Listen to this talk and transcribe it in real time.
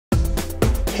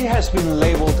He has been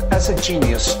labeled as a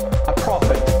genius, a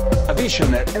prophet, a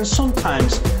visionary, and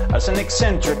sometimes as an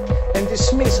eccentric and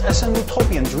dismissed as an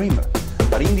utopian dreamer.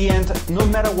 But in the end, no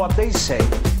matter what they say,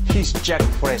 he's Jacque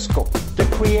Fresco, the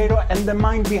creator and the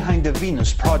mind behind the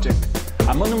Venus Project,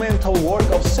 a monumental work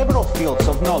of several fields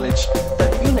of knowledge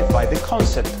that unify the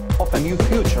concept of a new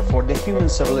future for the human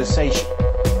civilization.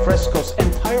 Fresco's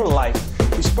entire life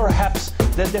is perhaps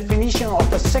the definition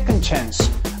of a second chance,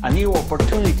 a new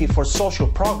opportunity for social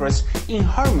progress in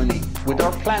harmony with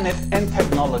our planet and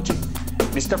technology.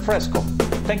 Mr. Fresco,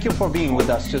 thank you for being with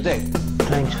us today.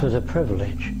 Thanks for the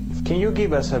privilege. Can you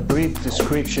give us a brief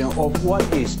description of what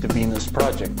is the Venus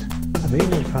Project? The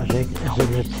Venus Project is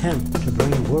an attempt to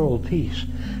bring world peace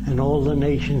and all the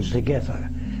nations together.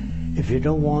 If you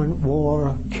don't want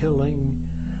war, killing,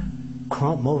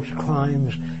 most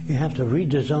crimes, you have to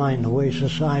redesign the way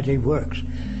society works.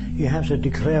 You have to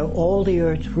declare all the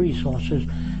Earth's resources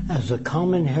as the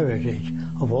common heritage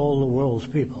of all the world's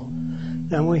people.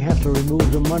 Then we have to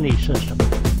remove the money system,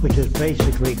 which is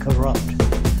basically corrupt.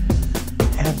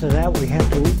 After that, we have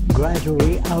to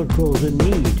gradually outgrow the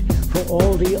need for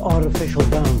all the artificial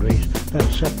boundaries that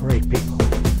separate people.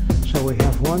 So we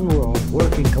have one world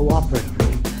working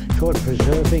cooperatively toward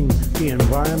preserving the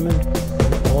environment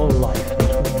and all life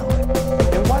as we know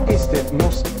it. And what is the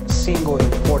most single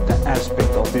important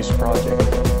aspect of this project?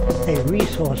 A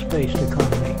resource-based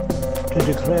economy, to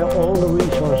declare all the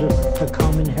resources the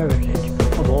common heritage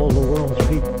of all the world's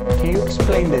people. Can you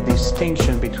explain the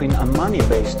distinction between a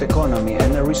money-based economy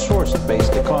and a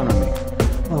resource-based economy?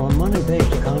 Well, a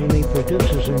money-based economy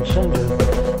produces incentive,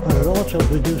 but it also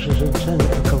produces incentive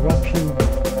for corruption,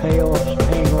 payoffs,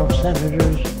 paying off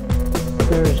senators,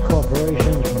 various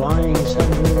corporations buying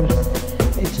senators.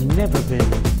 It's never been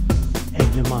a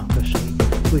democracy.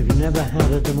 We've never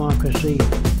had a democracy.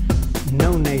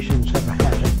 No nation's ever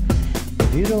had it.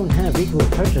 If you don't have equal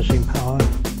purchasing power,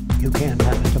 you can't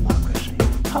have a democracy.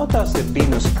 How does the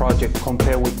Venus Project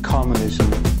compare with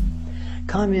communism?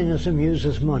 Communism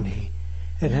uses money.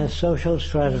 It has social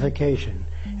stratification.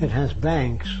 It has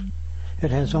banks.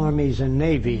 It has armies and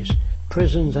navies,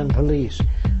 prisons and police.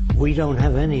 We don't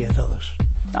have any of those.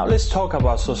 Now let's talk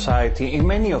about society. In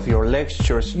many of your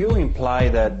lectures, you imply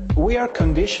that we are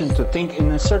conditioned to think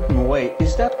in a certain way.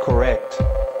 Is that correct?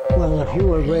 Well, if you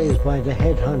were raised by the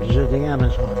headhunters of the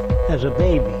Amazon as a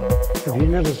baby, if you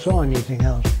never saw anything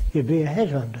else, you'd be a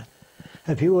headhunter.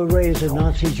 If you were raised in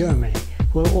Nazi Germany,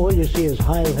 where all you see is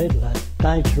Heil Hitler,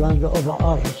 Deutschland over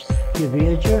alles, you'd be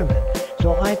a German.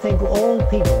 So I think all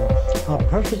people are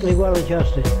perfectly well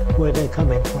adjusted where they're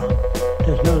coming from.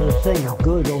 There's no such thing of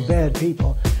good or bad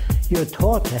people. You're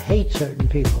taught to hate certain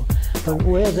people, but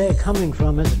where they're coming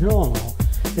from is normal.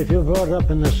 If you're brought up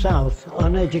in the South,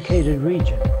 uneducated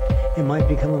region, you might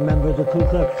become a member of the Ku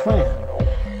Klux Klan.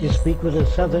 You speak with a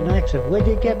Southern accent. Where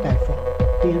do you get that from?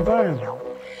 The environment.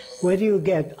 Where do you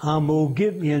get, I'm gonna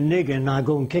give me a nigger and I'm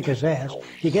gonna kick his ass?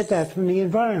 You get that from the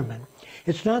environment.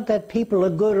 It's not that people are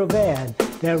good or bad.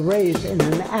 They're raised in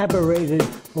an aberrated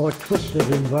or twisted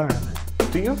environment.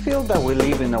 Do you feel that we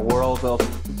live in a world of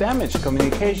damaged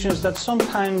communications that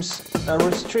sometimes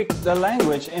restrict the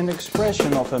language and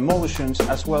expression of emotions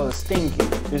as well as thinking?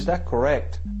 Is that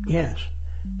correct? Yes.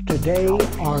 Today,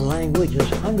 our language is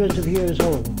hundreds of years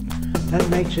old. That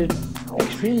makes it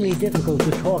extremely difficult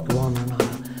to talk to one another.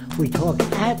 We talk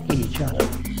at each other.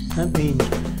 That means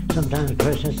sometimes a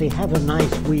person says, have a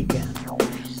nice weekend.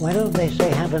 Why don't they say,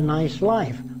 have a nice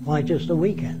life? Why just a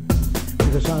weekend?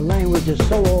 Because our language is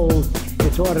so old,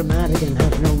 it's automatic and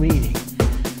has no meaning.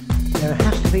 There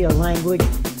has to be a language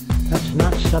that's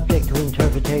not subject to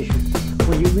interpretation.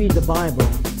 When you read the Bible,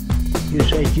 you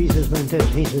say Jesus meant this.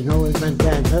 He says, no, it meant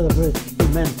that. In other words, he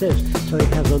meant this. So you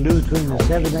have the Lutheran, the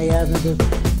Seventh-day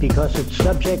Adventist, because it's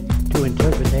subject to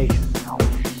interpretation.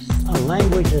 A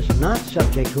language is not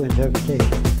subject to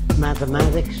interpretation.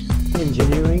 Mathematics,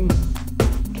 engineering,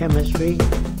 chemistry,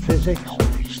 physics,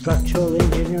 structural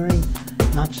engineering,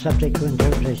 not subject to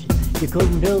interpretation. You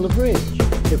couldn't build a bridge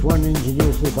if one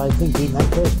engineer says, I think he meant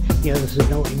this, the other says,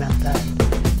 no, he meant that.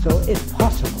 So it's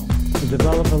possible to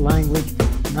develop a language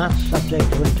not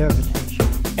subject to interpretation.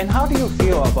 And how do you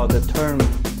feel about the term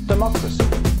democracy?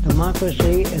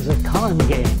 Democracy is a con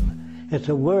game. It's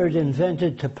a word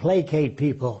invented to placate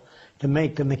people, to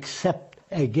make them accept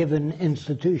a given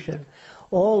institution.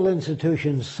 All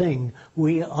institutions sing,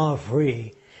 we are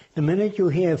free. The minute you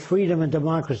hear freedom and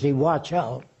democracy, watch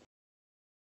out.